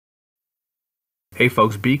Hey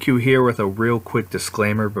folks, BQ here with a real quick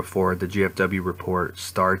disclaimer before the GFW report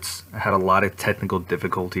starts. I had a lot of technical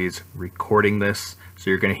difficulties recording this, so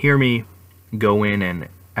you're going to hear me go in and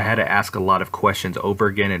I had to ask a lot of questions over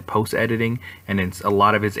again in post-editing, and in a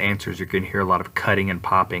lot of his answers you're going to hear a lot of cutting and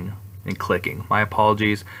popping and clicking. My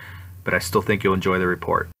apologies, but I still think you'll enjoy the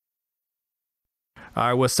report. All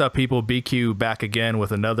right, what's up, people? BQ back again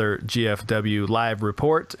with another GFW live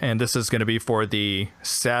report, and this is going to be for the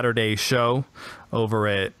Saturday show over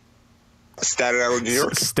at Staten Island, New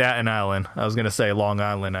York. Staten Island. I was going to say Long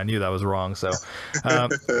Island. I knew that was wrong. So,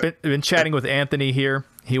 been chatting with Anthony here.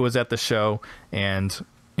 He was at the show, and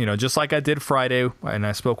just like I did Friday, and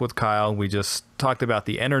I spoke with Kyle. We just talked about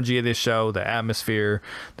the energy of this show, the atmosphere,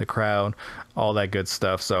 the crowd, all that good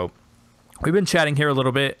stuff. So. We've been chatting here a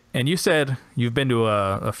little bit, and you said you've been to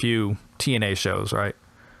a few TNA shows, right?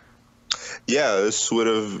 Yeah, this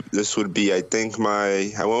would be, I think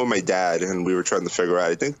I went with my dad, and we were trying to figure out.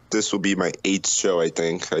 I think this will be my 8th show. I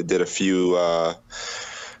think I did a few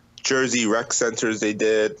Jersey rec centers. I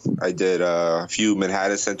did a few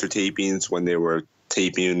Manhattan Center tapings when they were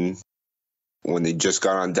taping when they just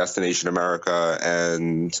got on Destination America,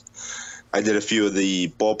 and I did a few of the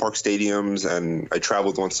ballpark stadiums, and I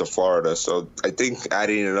traveled once to Florida. So I think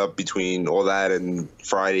adding it up between all that and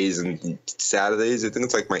Fridays and Saturdays, I think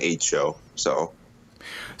it's like my 8th show. So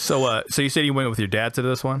you said you went with your dad to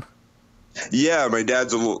this one? Yeah, my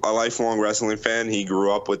dad's a lifelong wrestling fan. He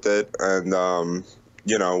grew up with it, and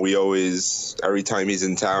we always, every time he's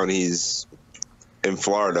in town, he's in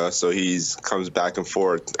Florida, so he's comes back and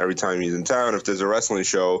forth every time he's in town. If there's a wrestling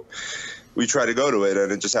show, we try to go to it, and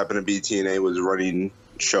it just happened to be TNA was running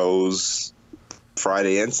shows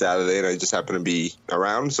Friday and Saturday, and I just happened to be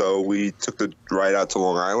around, so we took the ride out to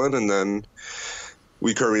Long Island, and then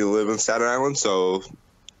we currently live in Staten Island, so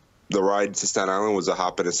the ride to Staten Island was a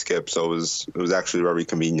hop and a skip, so it was actually very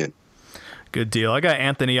convenient. Good deal. I got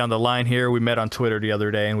Anthony on the line here. We met on Twitter the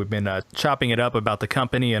other day, and we've been chopping it up about the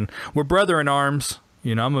company, and we're brother in arms.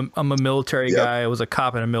 I'm a military guy. I was a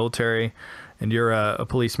cop in the military. And you're a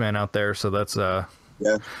policeman out there, so that's that's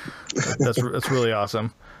really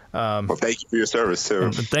awesome. Well, thank you for your service too.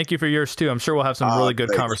 And thank you for yours too. I'm sure we'll have some really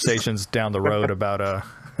good conversations down the road about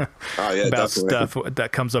about stuff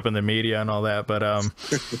that comes up in the media and all that. But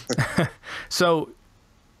so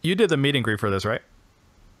you did the meet and greet for this, right?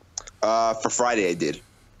 For Friday, I did.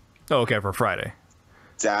 Oh, okay, for Friday.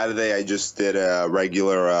 Saturday, I just did a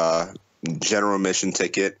regular general admission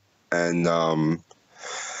ticket, and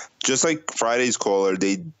just like Friday's caller,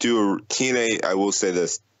 they do TNA. I will say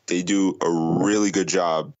this: they do a really good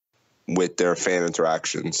job with their fan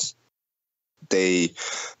interactions. The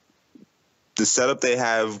setup they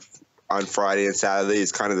have on Friday and Saturday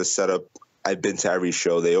is kind of the setup I've been to every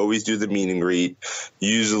show. They always do the meet and greet.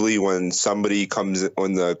 Usually, when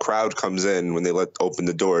the crowd comes in, when they open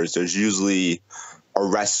the doors, there's usually a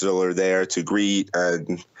wrestler there to greet,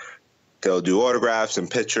 and they'll do autographs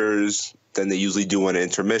and pictures. Then they usually do an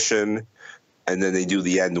intermission, and then they do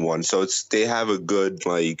the end one. So they have a good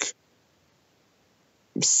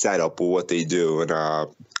setup of what they do. And I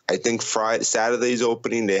think Saturday's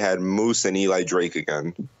opening, they had Moose and Eli Drake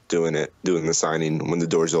again doing the signing when the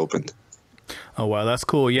doors opened. Oh wow, that's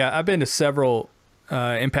cool. Yeah, I've been to several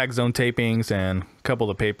Impact Zone tapings and a couple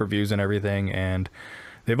of pay-per-views and everything, and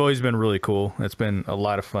they've always been really cool. It's been a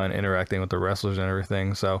lot of fun interacting with the wrestlers and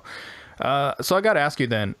everything. So I got to ask you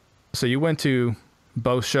then. So you went to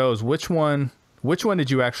both shows. Which one did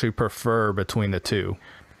you actually prefer between the two?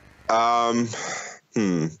 I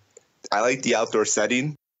like the outdoor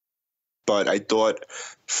setting, but I thought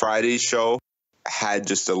Friday's show had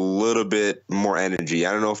just a little bit more energy.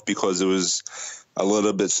 I don't know if because it was a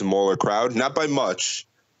little bit smaller crowd, not by much,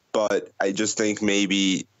 but I just think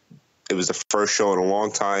maybe it was the first show in a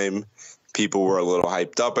long time. People were a little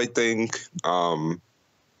hyped up, I think.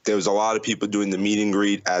 There was a lot of people doing the meet and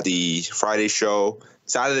greet at the Friday show.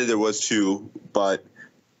 Saturday there was too, but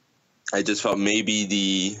I just felt maybe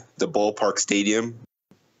the ballpark stadium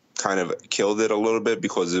kind of killed it a little bit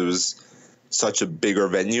because it was such a bigger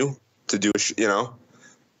venue to do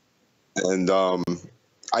and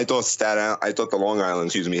I thought the Long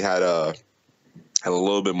Island, had a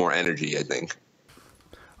little bit more energy, I think.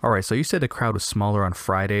 All right, so you said the crowd was smaller on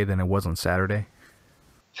Friday than it was on Saturday?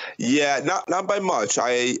 Yeah, not by much.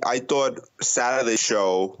 I thought Saturday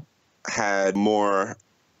show had more.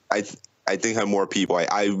 I I think had more people.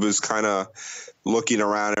 I was kind of looking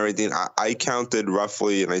around everything. I counted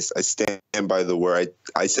roughly, and I stand by the word.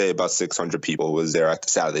 I say about 600 people was there at the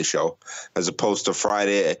Saturday show, as opposed to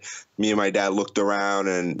Friday. Me and my dad looked around,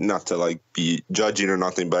 and not to like be judging or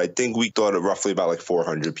nothing, but I think we thought of roughly about like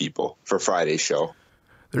 400 people for Friday's show.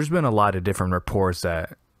 There's been a lot of different reports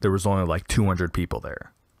that there was only like 200 people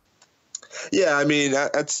there. Yeah, I mean, I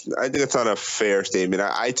think that's not a fair statement.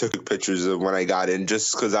 I took pictures of when I got in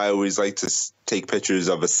just because I always like to take pictures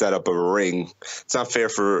of a setup of a ring. It's not fair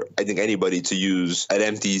for, I think, anybody to use an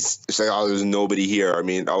empty, it's like, oh, there's nobody here. I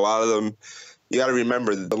mean, a lot of them, you got to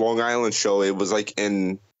remember the Long Island show, it was like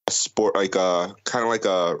in a sport, like a kind of like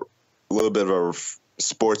a little bit of a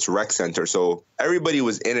sports rec center. So everybody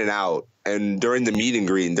was in and out. And during the meet and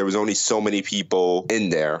greet, there was only so many people in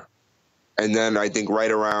there. And then I think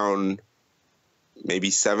right around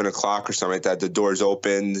maybe 7 o'clock or something like that, the doors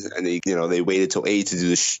opened, and they waited till 8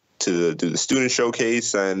 to do the student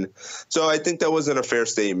showcase. And so I think that wasn't a fair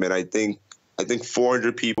statement. I think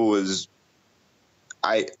 400 people was,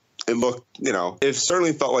 it looked, it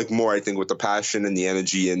certainly felt like more, I think, with the passion and the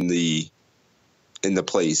energy in the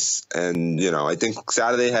place. And, I think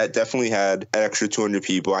Saturday definitely had an extra 200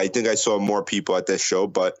 people. I think I saw more people at this show,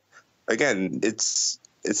 but again, it's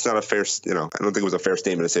not a fair, I don't think it was a fair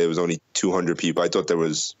statement to say it was only 200 people. I thought there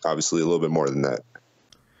was obviously a little bit more than that.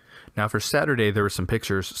 Now for Saturday, there were some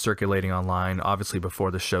pictures circulating online, obviously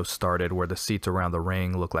before the show started, where the seats around the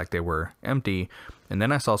ring looked like they were empty. And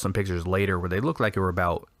then I saw some pictures later where they looked like they were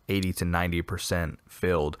about 80 to 90%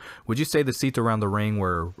 filled. Would you say the seats around the ring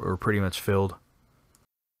were pretty much filled?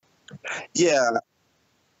 Yeah.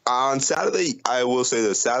 On Saturday, I will say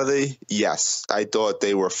this. Saturday, yes. I thought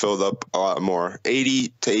they were filled up a lot more.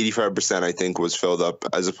 80 to 85%, I think, was filled up,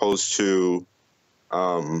 as opposed to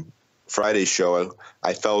Friday's show.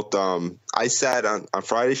 I felt I sat on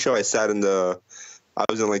Friday's show, I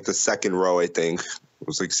was in like the second row, I think. It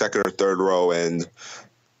was like second or third row, and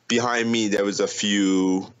behind me there was a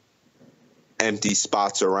few empty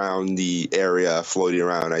spots around the area floating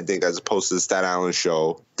around. I think as opposed to the Staten Island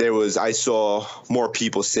show, I saw more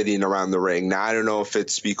people sitting around the ring. Now, I don't know if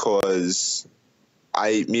it's because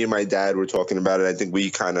me and my dad were talking about it. I think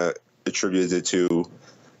we kind of attributed it to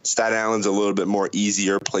Staten Island's a little bit more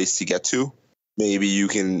easier place to get to. Maybe you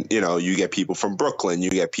can, you get people from Brooklyn,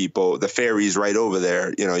 you get people, the ferry's right over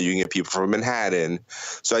there, you can get people from Manhattan.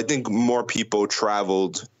 So I think more people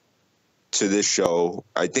traveled to this show.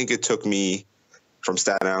 I think it took me from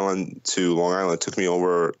Staten Island to Long Island, it took me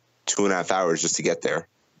over 2.5 hours just to get there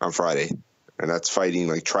on Friday. And that's fighting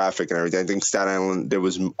like traffic and everything. I think Staten Island, there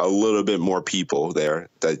was a little bit more people there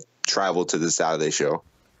that traveled to the Saturday show.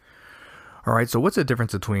 All right, so what's the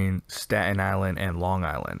difference between Staten Island and Long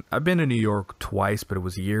Island? I've been to New York twice, but it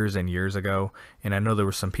was years and years ago. And I know there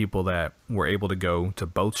were some people that were able to go to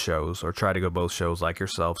both shows or try to go both shows like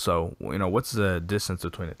yourself. So, what's the distance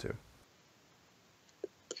between the two?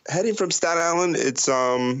 Heading from Staten Island, it's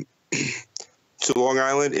to Long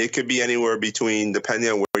Island. It could be anywhere between, depending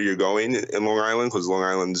on where you're going in Long Island, because Long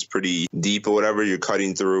Island is pretty deep or whatever. You're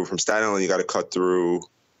cutting through from Staten Island. You got to cut through,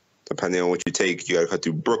 depending on what you take, you got to cut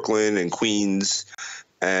through Brooklyn and Queens,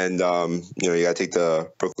 and you got to take the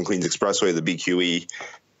Brooklyn Queens Expressway, the BQE.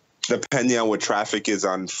 Depending on what traffic is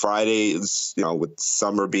on Fridays, with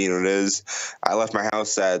summer being what it is, I left my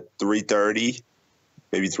house at 3:30.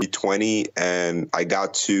 Maybe 3:20, and I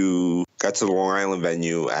got to the Long Island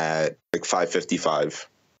venue at like 5:55.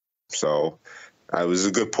 So I was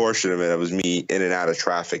a good portion of it. It was me in and out of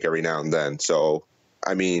traffic every now and then. So,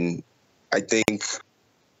 I mean, I think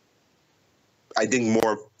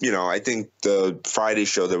more, I think the Friday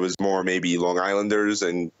show, there was more maybe Long Islanders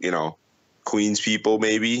and, Queens people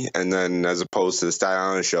maybe. And then as opposed to the Staten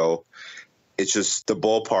Island show, it's just the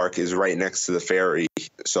ballpark is right next to the ferry.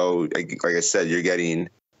 So like I said,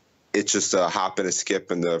 it's just a hop and a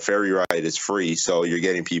skip, and the ferry ride is free. So you're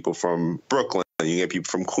getting people from Brooklyn, you get people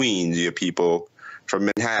from Queens, you get people from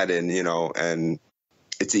Manhattan, and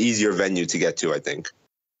it's an easier venue to get to, I think.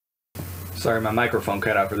 Sorry, my microphone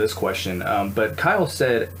cut out for this question. But Kyle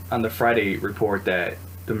said on the Friday report that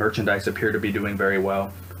the merchandise appeared to be doing very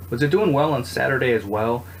well. Was it doing well on Saturday as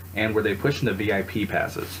well? And were they pushing the VIP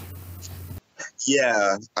passes?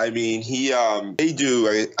 Yeah, I mean, they do.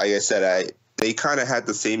 Like I said, they kind of had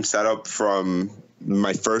the same setup from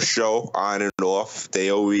my first show on and off.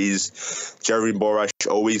 Jeremy Borash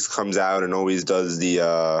always comes out and always does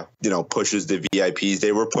the, pushes the VIPs.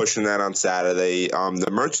 They were pushing that on Saturday. The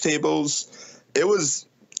merch tables, it was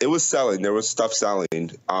selling. There was stuff selling.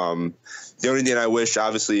 The only thing I wish,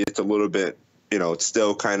 obviously, it's a little bit, it's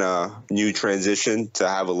still kind of new transition to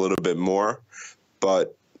have a little bit more,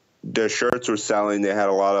 but their shirts were selling. They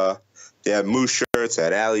had Moose shirts, they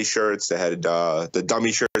had Alley shirts, they had the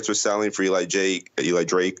dummy shirts were selling for Eli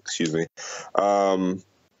Drake, excuse me.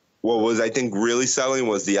 What was, I think, really selling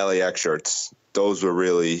was the LAX shirts. Those were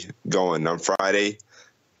really going. On Friday,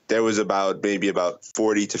 there was maybe about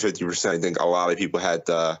 40 to 50%. I think a lot of people had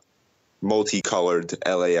the multicolored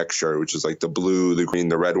LAX shirt, which is like the blue, the green,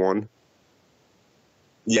 the red one.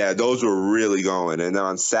 Yeah, those were really going. And then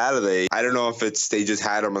on Saturday, I don't know if they just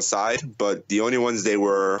had them aside, but the only ones they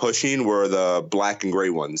were pushing were the black and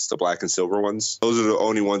gray ones, the black and silver ones. Those are the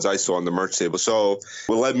only ones I saw on the merch table. So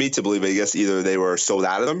what led me to believe, I guess, either they were sold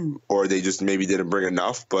out of them or they just maybe didn't bring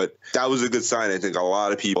enough. But that was a good sign. I think a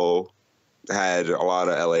lot of people had a lot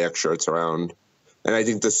of LAX shirts around. And I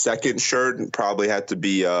think the second shirt probably had to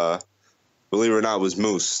be, believe it or not, was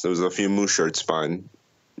Moose. There was a few Moose shirts going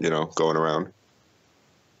around.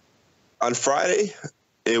 On Friday,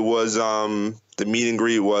 it was the meet and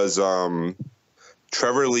greet was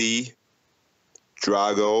Trevor Lee,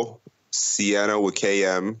 Drago, Sienna with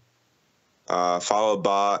KM, followed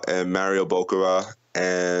by Mario Boccara,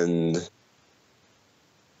 and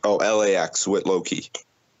LAX with Loki.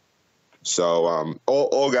 So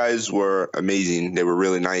all guys were amazing. They were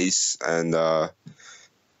really nice, and I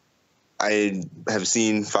have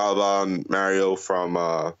seen followed by Mario from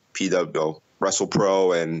PW. Wrestle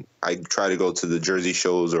Pro, and I try to go to the Jersey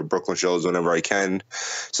shows or Brooklyn shows whenever I can.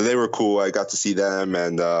 So they were cool. I got to see them,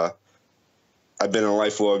 and I've been a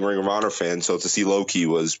lifelong Ring of Honor fan, so to see Loki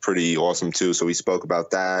was pretty awesome too. So we spoke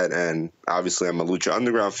about that, and obviously I'm a Lucha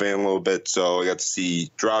Underground fan a little bit, so I got to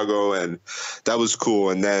see Drago, and that was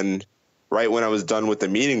cool. And then right when I was done with the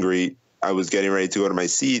meet and greet, I was getting ready to go to my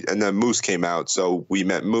seat, and then Moose came out. So we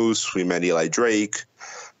met Moose, we met Eli Drake.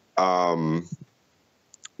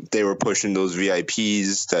 They were pushing those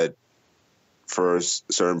VIPs that for a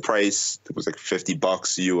certain price, it was like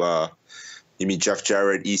 $50. You meet Jeff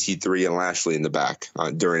Jarrett, EC3, and Lashley in the back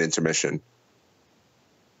during intermission.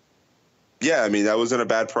 Yeah, I mean, that wasn't a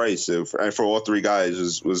bad price. For all three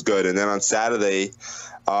guys was good. And then on Saturday,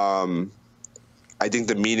 I think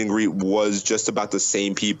the meet and greet was just about the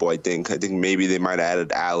same people, I think. I think maybe they might have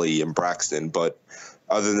added Allie and Braxton. But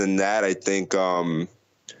other than that, I think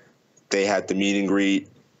they had the meet and greet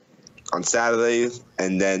on Saturday,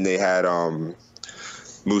 and then they had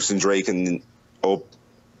Moose and Drake and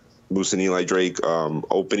Moose and Eli Drake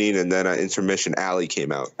opening, and then intermission. Allie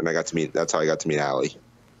came out, and that's how I got to meet Allie.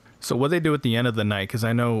 So what they do at the end of the night, because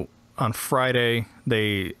I know on Friday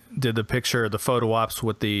they did the photo ops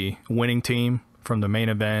with the winning team from the main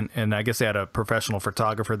event, and I guess they had a professional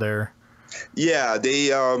photographer there. Yeah,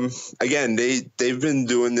 they've been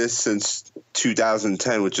doing this since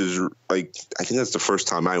 2010, which is like, I think that's the first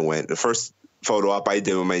time I went. The first photo op I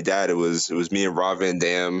did with my dad, it was me and Rob Van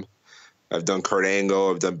Dam. I've done Kurt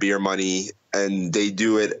Angle, I've done Beer Money, and they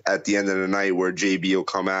do it at the end of the night where JB will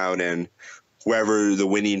come out, and whoever the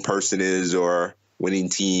winning person is or winning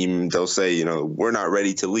team, they'll say, we're not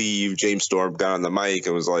ready to leave. James Storm got on the mic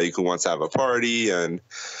and was like, who wants to have a party? And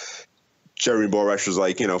Jeremy Borash was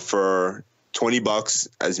like, for $20,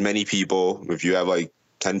 as many people, if you have like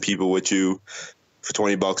 10 people with you, for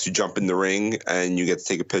 $20, you jump in the ring and you get to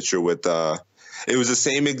take a picture with, it was the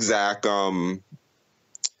same exact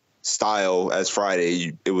style as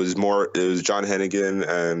Friday. It was John Hennigan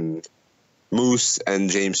and Moose and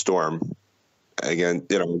James Storm. Again,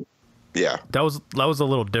 yeah. That was a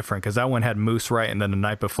little different because that one had Moose, right? And then the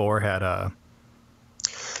night before had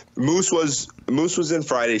Moose was in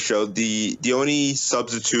Friday's show. The only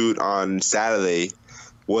substitute on Saturday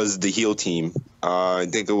was the heel team. I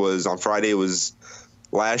think it was on Friday it was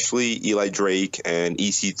Lashley, Eli Drake, and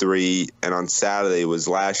EC3, and on Saturday it was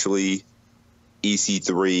Lashley,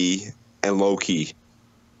 EC3, and Low-Key.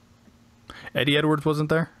 Eddie Edwards wasn't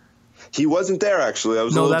there? He wasn't there, actually.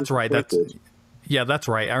 No, that's right. That's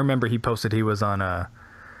right. I remember he posted he was in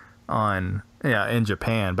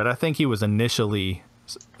Japan, but I think he was initially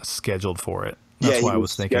scheduled for it. That's why I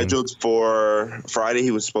was thinking. Scheduled for Friday.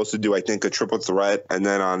 He was supposed to do, I think, a triple threat, and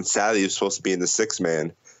then on Saturday he was supposed to be in the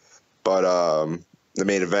 6-man, but the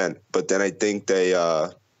main event. But then I think they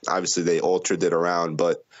obviously they altered it around.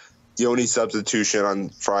 But the only substitution on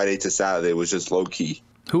Friday to Saturday was just Low-Key.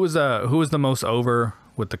 Who was the most over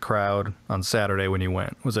with the crowd on Saturday when you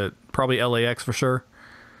went? Was it probably LAX for sure?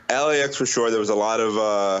 LAX for sure. There was a lot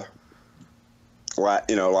of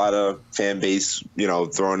fan base,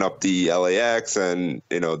 throwing up the LAX and,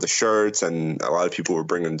 the shirts, and a lot of people were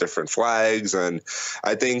bringing different flags. And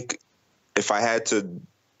I think if I had to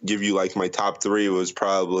give you like my top three, it was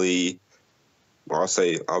probably, well,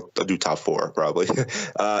 I'll do top four probably.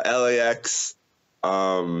 LAX,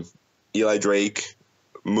 Eli Drake,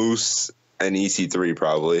 Moose, and EC3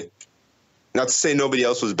 probably. Not to say nobody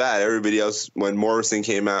else was bad. Everybody else, when Morrison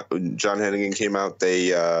came out, when John Hennigan came out,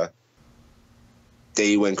 they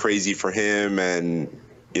went crazy for him, and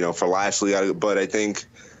for Lashley. But I think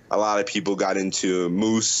a lot of people got into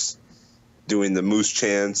Moose doing the Moose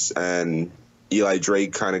chants, and Eli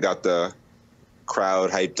Drake kind of got the crowd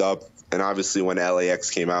hyped up. And obviously, when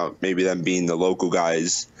LAX came out, maybe them being the local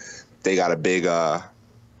guys, they got a big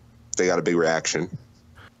reaction.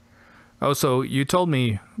 Oh, so you told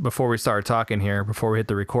me before we started talking here, before we hit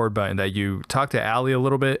the record button, that you talked to Allie a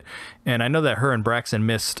little bit, and I know that her and Braxton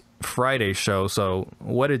missed Friday's show. So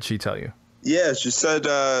what did she tell you? Yeah, she said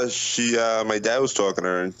my dad was talking to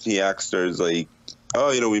her, and he asked her, like,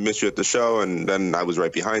 oh, we missed you at the show. And then I was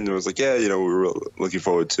right behind her. I was like, yeah, we were looking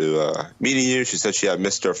forward to meeting you. She said she had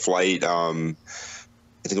missed her flight. I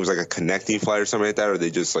think it was like a connecting flight or something like that, or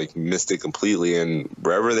they just like missed it completely. And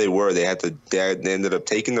wherever they were, they ended up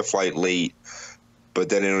taking the flight late, but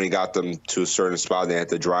then it only got them to a certain spot, and they had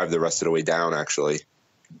to drive the rest of the way down, actually.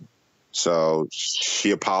 So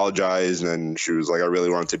she apologized, and she was like, I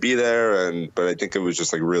really wanted to be there, but I think it was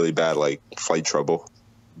just like really bad, like flight trouble.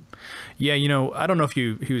 Yeah, I don't know if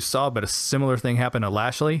you saw, but a similar thing happened to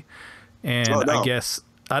Lashley. And I guess,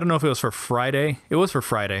 I don't know if it was for Friday. It was for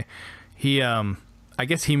Friday. I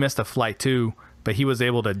guess he missed a flight too, but he was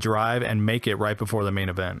able to drive and make it right before the main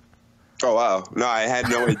event. Oh, wow. No, I had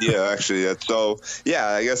no idea, actually. So, yeah,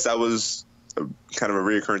 I guess that was kind of a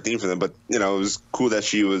reoccurring theme for them. But, it was cool that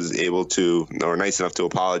she was able to, or nice enough to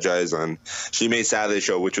apologize. And she made Saturday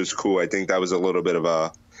show, which was cool. I think that was a little bit of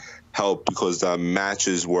a help because the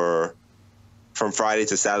matches were from Friday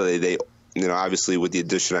to Saturday. They, obviously with the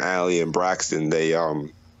addition of Allie and Braxton, they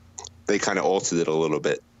kind of altered it a little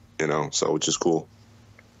bit, so which is cool.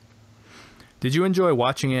 Did you enjoy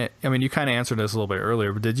watching it? I mean, you kind of answered this a little bit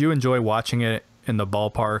earlier, but did you enjoy watching it in the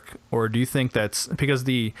ballpark? Or do you think that's because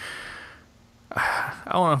I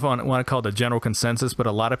don't know if I want to call it the general consensus, but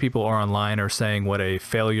a lot of people are online are saying what a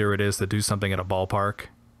failure it is to do something at a ballpark.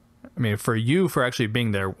 I mean, for you, for actually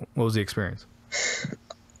being there, what was the experience?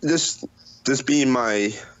 This being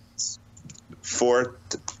my fourth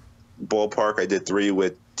ballpark, I did 3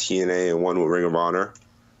 with TNA and 1 with Ring of Honor.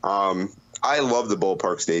 I love the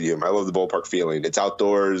ballpark stadium. I love the ballpark feeling. It's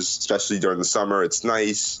outdoors, especially during the summer. It's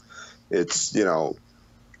nice. It's, do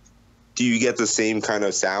you get the same kind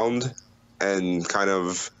of sound and kind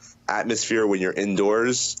of atmosphere when you're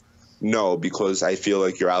indoors? No, because I feel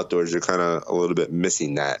like you're outdoors. You're kind of a little bit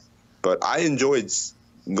missing that. But I enjoyed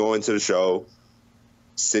going to the show,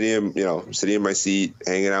 sitting in my seat,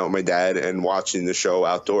 hanging out with my dad, and watching the show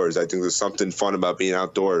outdoors. I think there's something fun about being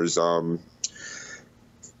outdoors. I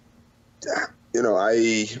don't know.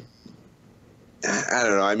 I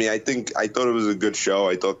mean, I thought it was a good show.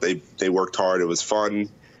 I thought they worked hard. It was fun.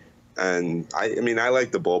 And I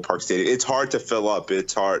like the ballpark stadium. It's hard to fill up.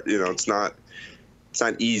 It's hard. It's not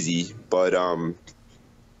easy, but, I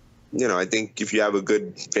think if you have a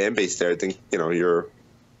good fan base there, I think, you're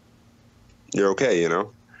okay,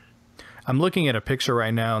 I'm looking at a picture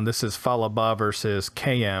right now, and this is Falaba versus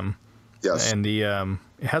KM. Yes. And it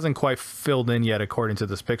hasn't quite filled in yet according to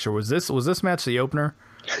this picture. Was this match the opener?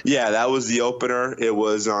 Yeah, that was the opener. It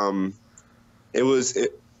was I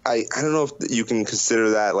don't know if you can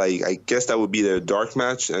consider that, like, I guess that would be the dark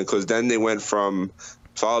match, because then they went from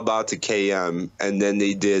Falaba to KM, and then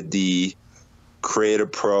they did the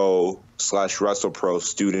Creative Pro / Wrestle Pro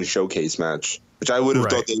student showcase match, which I would have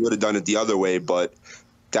thought they would have done it the other way, but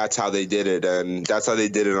that's how they did it, and that's how they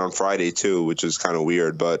did it on Friday too, which is kind of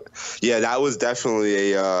weird. But yeah, that was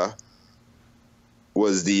definitely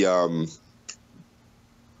was the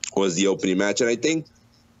opening match. And I think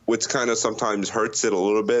what's kind of sometimes hurts it a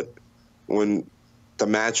little bit, when the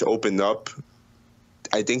match opened up,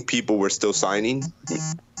 I think people were still signing,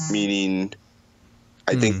 meaning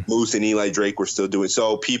I think Moose and Eli Drake were still doing,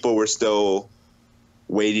 so people were still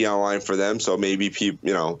waiting online for them. So maybe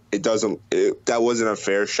people, that wasn't a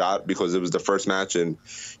fair shot because it was the first match, and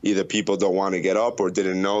either people don't want to get up or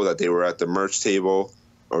didn't know that they were at the merch table,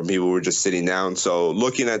 or people were just sitting down. So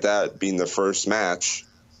looking at that being the first match,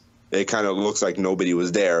 it kind of looks like nobody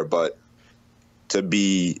was there. But to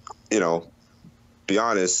be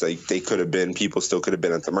honest, like, people still could have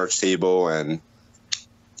been at the merch table and,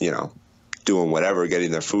 doing whatever, getting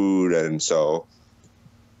their food. And so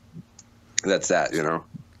that's that,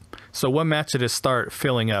 So what match did it start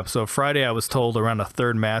filling up? So Friday, I was told around the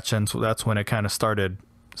third match, and so that's when it kind of started,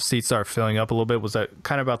 seats start filling up a little bit. Was that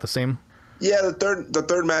kind of about the same? Yeah, the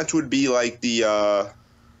third match would be like the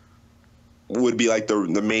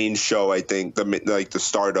main show. I think the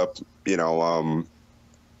startup,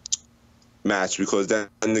 match because then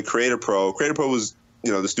the Creator Pro was,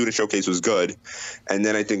 the student showcase was good. And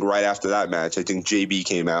then I think right after that match, I think JB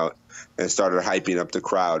came out and started hyping up the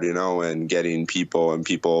crowd, and getting people,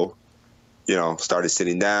 started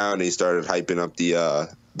sitting down, and he started hyping up the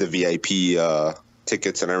VIP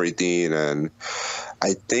tickets and everything. And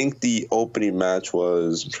I think the opening match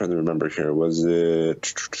was, I'm trying to remember here, was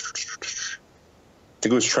it, I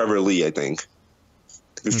think it was Trevor Lee, I think.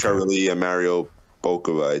 It was Trevor Lee and Mario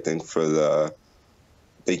Bokova, I think,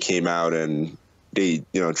 they came out and they,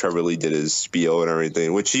 Trevor Lee did his spiel and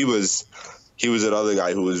everything, which he was another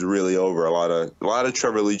guy who was really over. A lot of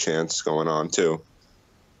Trevor Lee chants going on too.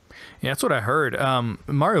 Yeah, that's what I heard.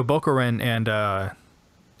 Mario Bokova and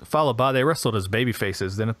Falaba, they wrestled as baby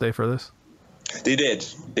faces, didn't they, for this? They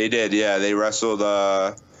did. Yeah, they wrestled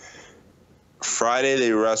Friday.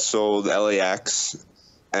 They wrestled LAX,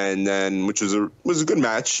 and then which was a good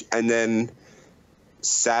match. And then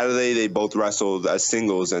Saturday they both wrestled as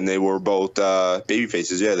singles, and they were both baby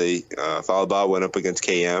faces. Yeah, they Falaba went up against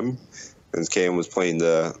KM, and KM was playing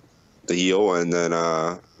the heel, and then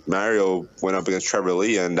Mario went up against Trevor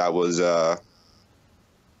Lee, and that was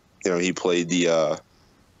he played the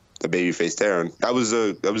babyface there, and that was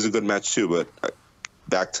a good match too. But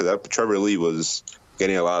back to that, Trevor Lee was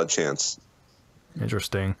getting a lot of chance.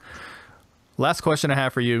 Interesting. Last question I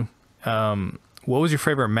have for you: what was your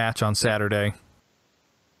favorite match on Saturday?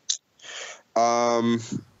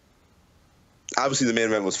 Obviously the main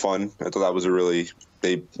event was fun. I thought that was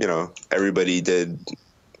everybody did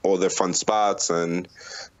all their fun spots, and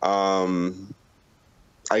I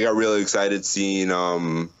got really excited seeing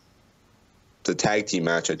the tag team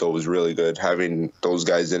match. I thought was really good having those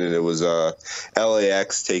guys in it. It was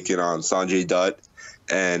LAX taking on Sanjay Dutt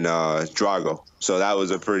and Drago. So that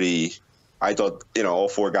was I thought, all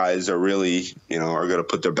four guys are really, are going to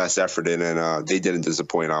put their best effort in, and they didn't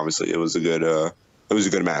disappoint. Obviously, it was a good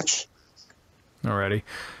match. Alrighty.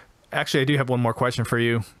 Actually, I do have one more question for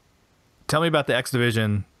you. Tell me about the X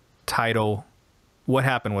Division title. What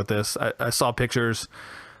happened with this? I saw pictures.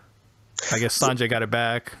 I guess Sanjay got it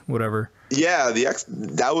back. Whatever. Yeah,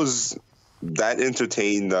 that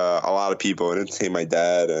entertained a lot of people. It entertained my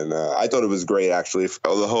dad, and I thought it was great. Actually,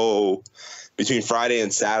 the whole between Friday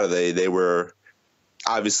and Saturday, they were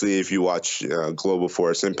obviously, if you watch Global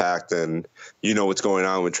Force Impact, and what's going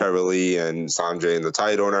on with Trevor Lee and Sanjay and the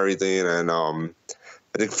title and everything. And I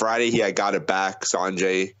think Friday he had got it back,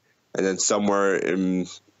 Sanjay, and then somewhere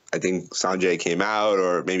I think Sanjay came out,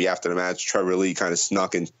 or maybe after the match, Trevor Lee kind of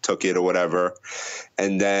snuck and took it or whatever.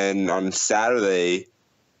 And then on Saturday,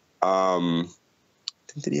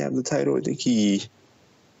 did he have the title? I think he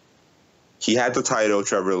had the title,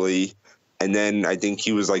 Trevor Lee. And then I think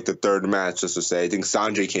he was like the third match, just to say. I think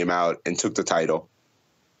Sanjay came out and took the title.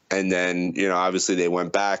 And then, obviously they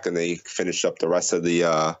went back and they finished up the rest of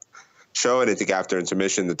the show. And I think after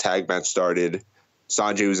intermission, the tag match started.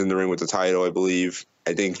 Sanjay was in the ring with the title, I believe.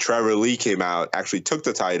 I think Trevor Lee came out, actually took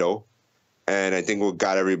the title. And I think what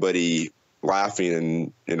got everybody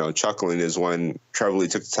laughing and, chuckling is when Trevor Lee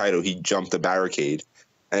took the title, he jumped the barricade.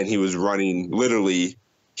 And he was running, literally,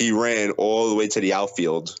 he ran all the way to the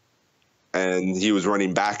outfield. And he was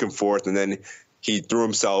running back and forth, and then he threw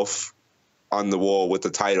himself on the wall with the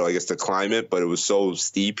title, I guess, to climb it, but it was so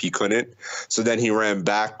steep he couldn't. So then he ran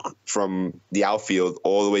back from the outfield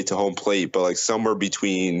all the way to home plate, but like somewhere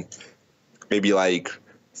between maybe like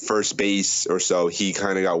first base or so, he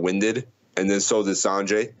kind of got winded, and then so did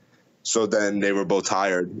Sanjay. So then they were both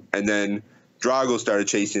tired, and then Drago started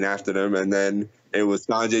chasing after them, and then it was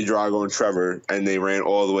Sanjay, Drago, and Trevor, and they ran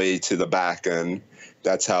all the way to the back, and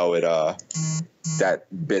that's how it that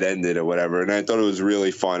bit ended or whatever. And I thought it was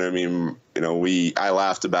really fun. I mean, I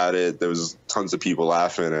laughed about it. There was tons of people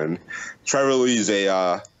laughing, and Trevor Lee's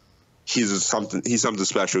he's something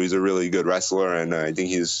special. He's a really good wrestler, and I think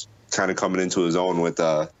he's kind of coming into his own with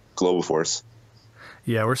Global Force.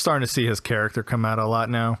 Yeah, we're starting to see his character come out a lot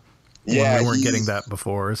now. Yeah, we weren't getting that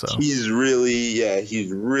before. So he's really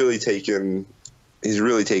taken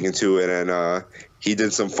to it, and he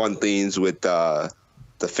did some fun things with the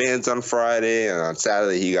fans on Friday, and on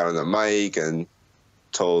Saturday he got on the mic and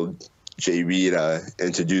told JB to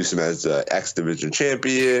introduce him as the X Division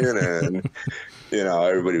champion, and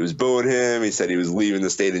everybody was booing him. He said he was leaving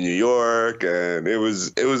the state of New York, and he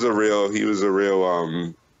was a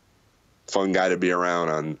real fun guy to be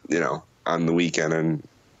around on the weekend. And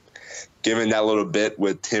given that little bit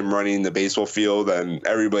with him running the baseball field, and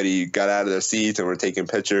everybody got out of their seats and were taking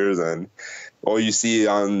pictures, and all you see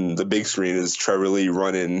on the big screen is Trevor Lee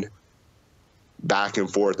running back and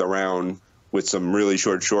forth around with some really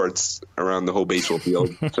short shorts around the whole baseball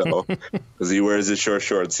field. So, because he wears his short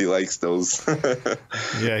shorts, he likes those.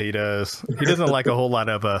 Yeah, he does. He doesn't like a whole lot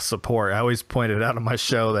of support. I always pointed out on my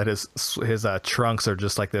show that his trunks are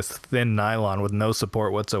just like this thin nylon with no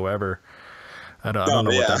support whatsoever. I don't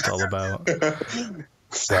know what that's all about.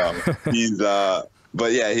 So he's,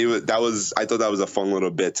 but yeah, I thought that was a fun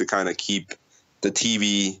little bit to kind of keep the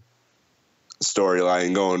TV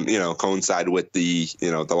storyline going, coincide with the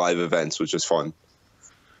live events, which is fun.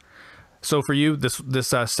 So for you, this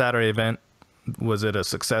Saturday event, was it a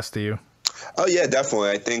success to you? Oh yeah,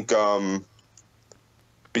 definitely. I think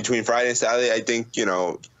between Friday and Saturday, I think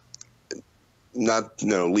not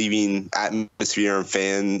leaving atmosphere and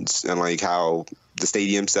fans and like how the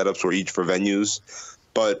stadium setups were each for venues,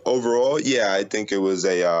 but overall, yeah, I think it was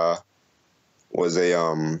a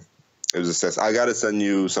success. I got to send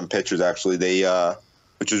you some pictures, actually. They,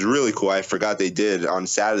 which was really cool. I forgot they did. On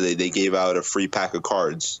Saturday, they gave out a free pack of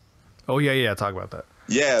cards. Oh, yeah. Talk about that.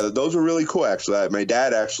 Yeah, those were really cool, actually. My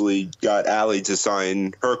dad actually got Allie to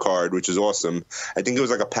sign her card, which is awesome. I think it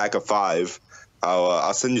was like a pack of 5.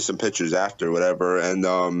 I'll send you some pictures after, whatever. And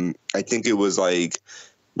I think it was like,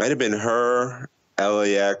 might have been her,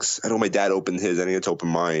 LAX. I know my dad opened his. I think it's open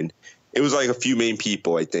mine. It was like a few main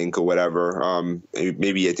people, I think, or whatever.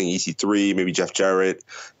 Maybe I think EC3, maybe Jeff Jarrett,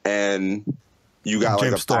 and you got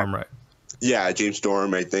James like a Storm, right? Yeah, James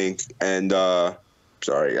Storm, I think, and and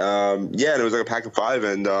it was like a pack of 5,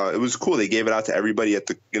 and it was cool. They gave it out to everybody at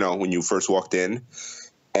the when you first walked in,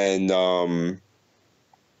 and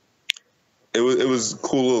it was a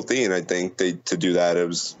cool little thing. I think to do that. It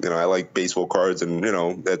was I like baseball cards,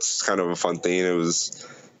 and that's kind of a fun thing. It was.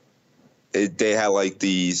 They had like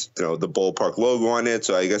these, the ballpark logo on it.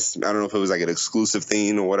 So I guess, I don't know if it was like an exclusive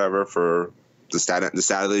thing or whatever for the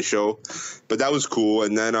Saturday show, but that was cool.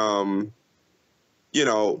 And then,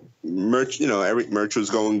 merch, every merch was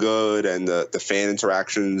going good, and the fan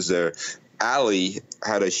interactions there. Allie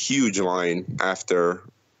had a huge line after,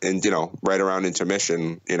 and, right around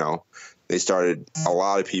intermission, they started, a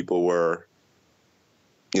lot of people were,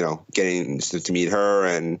 getting to meet her,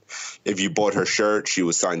 and if you bought her shirt, she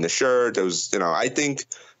would sign the shirt. It was, I think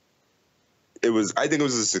it was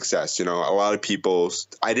a success. A lot of people.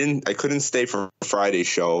 I couldn't stay for Friday's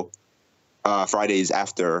show, Fridays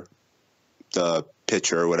after the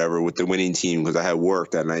pitcher or whatever with the winning team because I had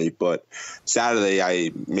work that night. But Saturday,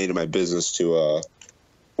 I made it my business to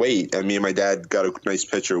wait. And me and my dad got a nice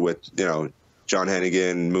picture with John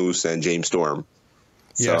Hennigan, Moose, and James Storm.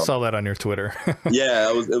 Yeah, I saw that on your Twitter.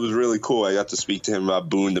 Yeah, it was really cool. I got to speak to him about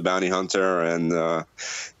Boone the Bounty Hunter, and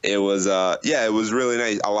it was really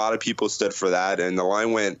nice. A lot of people stood for that, and the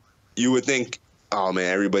line went. You would think, oh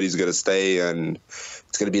man, everybody's gonna stay, and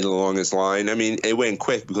it's gonna be the longest line. I mean, it went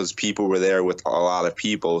quick because people were there with a lot of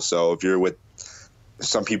people. So if you're with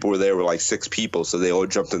some people were there with like 6 people, so they all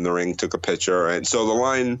jumped in the ring, took a picture, and so the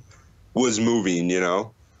line was moving.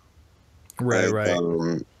 Right.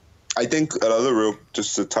 I think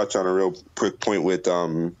just to touch on a real quick point with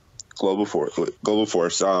Global Force,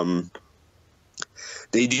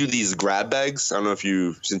 they do these grab bags. I don't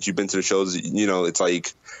know since you've been to the shows, it's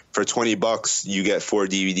like for $20 you get 4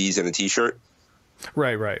 DVDs and a T-shirt.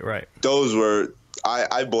 Right. Those were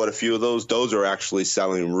I bought a few of those. Those are actually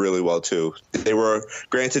selling really well too. They were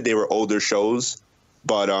older shows,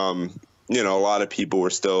 but a lot of people were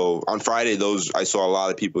still on Friday. I saw a lot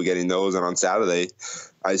of people getting those, and on Saturday,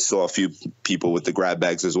 I saw a few people with the grab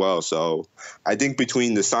bags as well. So I think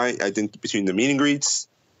between the meet and greets,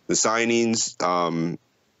 the signings,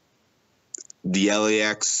 the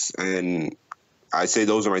LAX, and I say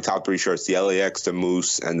those are my top 3 shirts: the LAX, the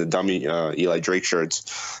Moose, and the dummy Eli Drake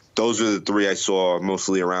shirts. Those are the 3 I saw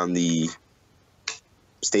mostly around the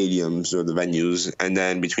stadiums or the venues. And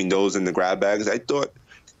then between those and the grab bags, I thought,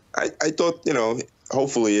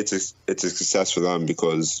 hopefully it's a success for them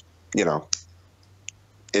because,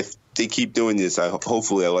 if they keep doing this,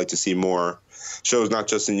 hopefully I'd like to see more shows, not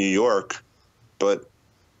just in New York, but,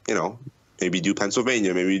 maybe do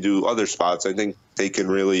Pennsylvania, maybe do other spots. I think they can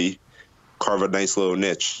really carve a nice little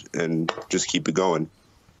niche and just keep it going.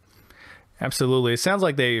 Absolutely. It sounds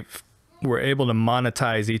like they were able to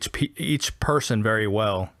monetize each person very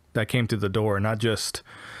well that came through the door, not just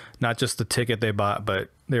the ticket they bought, but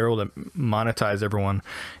they were able to monetize everyone.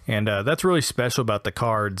 And that's really special about the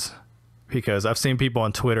cards, because I've seen people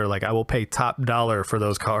on Twitter like, I will pay top dollar for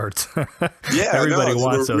those cards. Yeah, everybody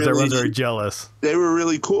wants those. Everyone's very jealous. They were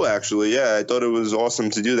really cool, actually. Yeah, I thought it was awesome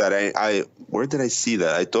to do that. Where did I see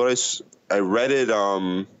that? I thought I read it.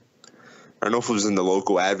 I don't know if it was in the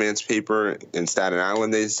local advance paper in Staten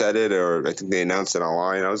Island. They said it, or I think they announced it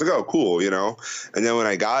online. I was like, oh, cool, And then when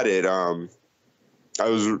I got it,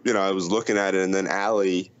 I was looking at it, and then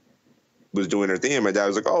Allie was doing her thing, and my dad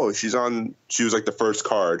was like, "Oh, she was like the first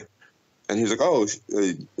card," and he was like, "Oh,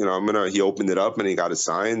 he opened it up and he got it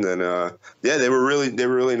signed, and yeah, they were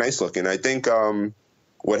really nice looking. I think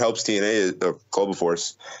what helps TNA, the Global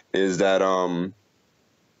Force, is that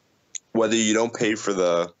whether you don't pay for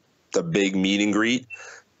the big meet and greet,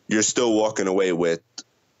 you're still walking away with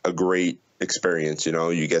a great experience.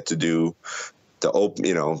 You get to do the open,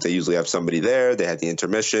 they usually have somebody there. They had the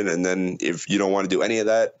intermission. And then if you don't want to do any of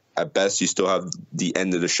that, at best, you still have the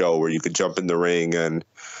end of the show where you could jump in the ring and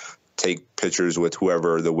take pictures with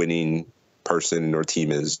whoever the winning person or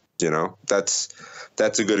team is. That's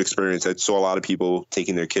a good experience. I saw a lot of people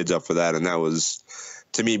taking their kids up for that. And that was,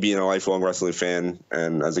 to me, being a lifelong wrestling fan.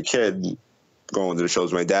 And as a kid going to the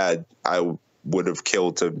shows with my dad, I would have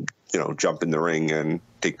killed to, jump in the ring and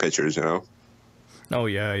take pictures, Oh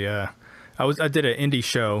yeah. Yeah. I did an indie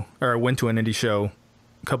show, or I went to an indie show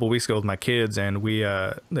a couple weeks ago with my kids, and we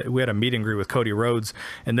had a meet and greet with Cody Rhodes,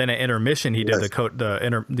 and then at intermission he did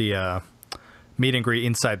the meet and greet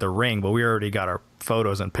inside the ring, but we already got our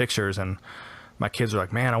photos and pictures, and my kids were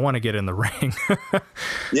like, "Man, I want to get in the ring."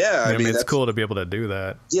 Yeah, I mean, it's cool to be able to do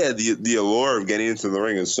that. Yeah, the allure of getting into the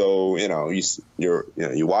ring is so,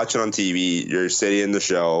 you watch it on TV, you're sitting in the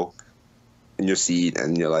show in your seat,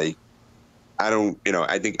 and you're like,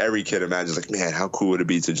 I think every kid imagines, like, man, how cool would it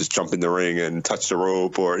be to just jump in the ring and touch the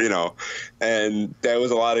rope, or, and there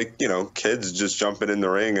was a lot of, kids just jumping in the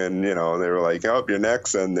ring, and, they were like, oh, you're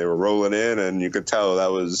next, and they were rolling in, and you could tell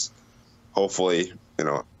that was, hopefully,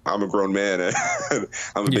 I'm a grown man, and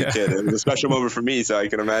I'm a big kid. It was a special moment for me, so I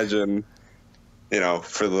can imagine,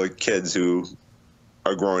 for the kids who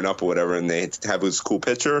are growing up or whatever, and they have this cool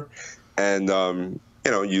picture, and,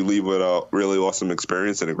 you leave with a really awesome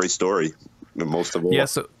experience and a great story. Most of all. Yeah,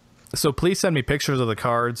 so please send me pictures of the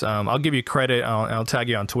cards. I'll give you credit. I'll tag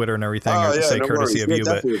you on Twitter and everything. Courtesy of you.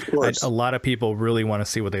 But a lot of people really want to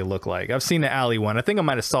see what they look like. I've seen the Alley one. I think I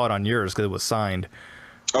might have saw it on yours because it was signed.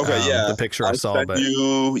 Okay, yeah. The picture I saw. But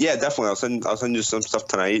yeah, definitely. I'll send you some stuff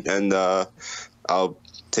tonight, and I'll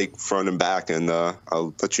take front and back, and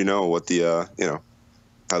I'll let you know what the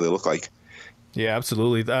how they look like. Yeah,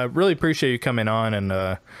 absolutely. I really appreciate you coming on,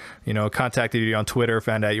 and contacted you on Twitter,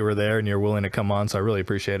 found out you were there, and you're willing to come on. So I really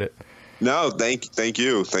appreciate it. No, thank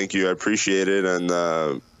you. I appreciate it, and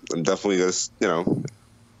I'm definitely just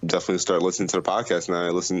definitely start listening to the podcast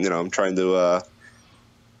now. I'm trying to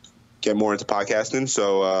get more into podcasting,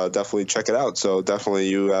 so definitely check it out. So definitely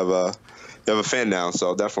you have a fan now.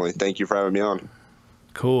 So definitely thank you for having me on.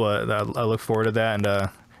 Cool. I look forward to that, and.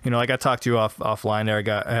 Like I talked to you offline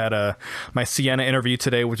there. I had my Sienna interview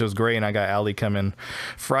today, which was great, and I got Ali coming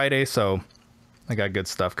Friday, so I got good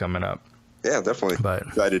stuff coming up. Yeah, definitely. But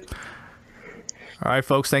excited. All right,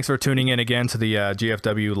 folks, thanks for tuning in again to the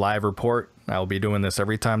GFW Live Report. I'll be doing this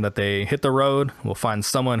every time that they hit the road. We'll find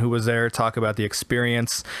someone who was there, talk about the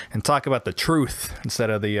experience, and talk about the truth instead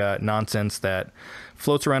of the nonsense that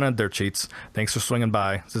floats around on dirt sheets. Thanks for swinging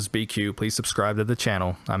by. This is BQ. Please subscribe to the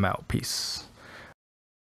channel. I'm out. Peace.